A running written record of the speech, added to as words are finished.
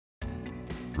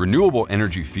Renewable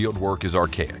energy fieldwork is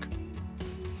archaic.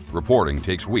 Reporting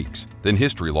takes weeks, then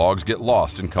history logs get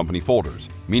lost in company folders,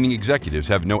 meaning executives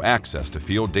have no access to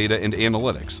field data and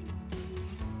analytics.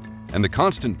 And the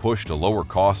constant push to lower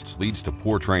costs leads to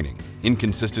poor training,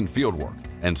 inconsistent fieldwork,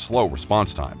 and slow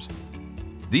response times.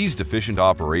 These deficient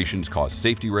operations cause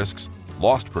safety risks,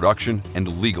 lost production,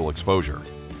 and legal exposure.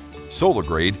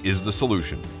 SolarGrade is the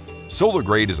solution.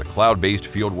 SolarGrade is a cloud-based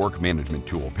fieldwork management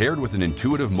tool paired with an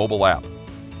intuitive mobile app.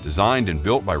 Designed and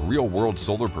built by real-world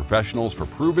solar professionals for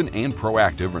proven and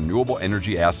proactive renewable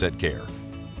energy asset care.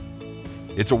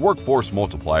 It's a workforce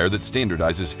multiplier that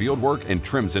standardizes fieldwork and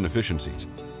trims inefficiencies.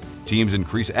 Teams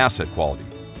increase asset quality,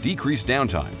 decrease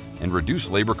downtime, and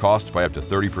reduce labor costs by up to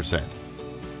 30%.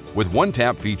 With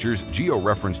one-tap features,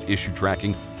 geo-referenced issue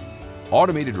tracking,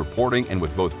 automated reporting, and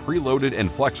with both preloaded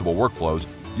and flexible workflows,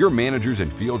 your managers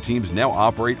and field teams now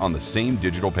operate on the same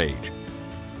digital page.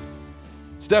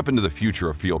 Step into the future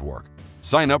of fieldwork.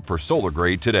 Sign up for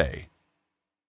SolarGrade today.